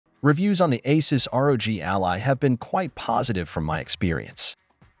Reviews on the ASUS ROG Ally have been quite positive from my experience.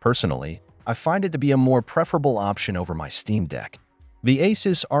 Personally, I find it to be a more preferable option over my Steam Deck. The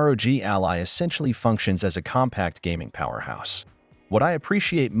ASUS ROG Ally essentially functions as a compact gaming powerhouse. What I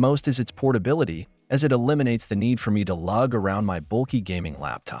appreciate most is its portability, as it eliminates the need for me to lug around my bulky gaming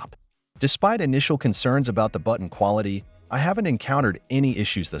laptop. Despite initial concerns about the button quality, I haven't encountered any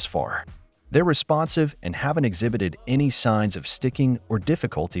issues thus far. They're responsive and haven't exhibited any signs of sticking or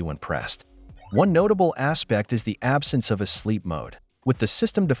difficulty when pressed. One notable aspect is the absence of a sleep mode, with the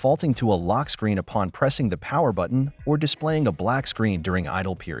system defaulting to a lock screen upon pressing the power button or displaying a black screen during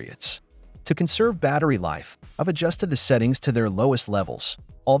idle periods. To conserve battery life, I've adjusted the settings to their lowest levels,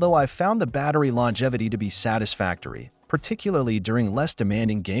 although I've found the battery longevity to be satisfactory, particularly during less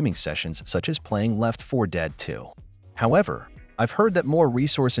demanding gaming sessions such as playing Left 4 Dead 2. However, I've heard that more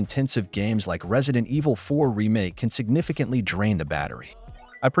resource-intensive games like Resident Evil 4 Remake can significantly drain the battery.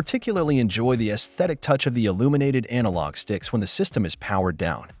 I particularly enjoy the aesthetic touch of the illuminated analog sticks when the system is powered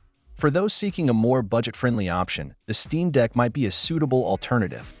down. For those seeking a more budget-friendly option, the Steam Deck might be a suitable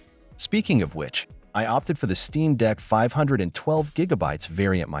alternative. Speaking of which, I opted for the Steam Deck 512GB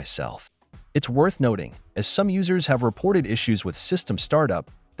variant myself. It's worth noting, as some users have reported issues with system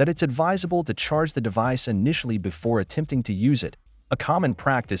startup, that it's advisable to charge the device initially before attempting to use it, a common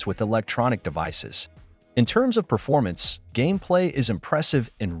practice with electronic devices. In terms of performance, gameplay is impressive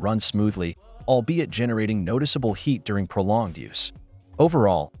and runs smoothly, albeit generating noticeable heat during prolonged use.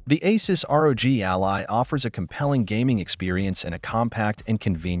 Overall, the ASUS ROG Ally offers a compelling gaming experience in a compact and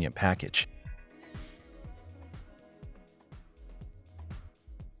convenient package.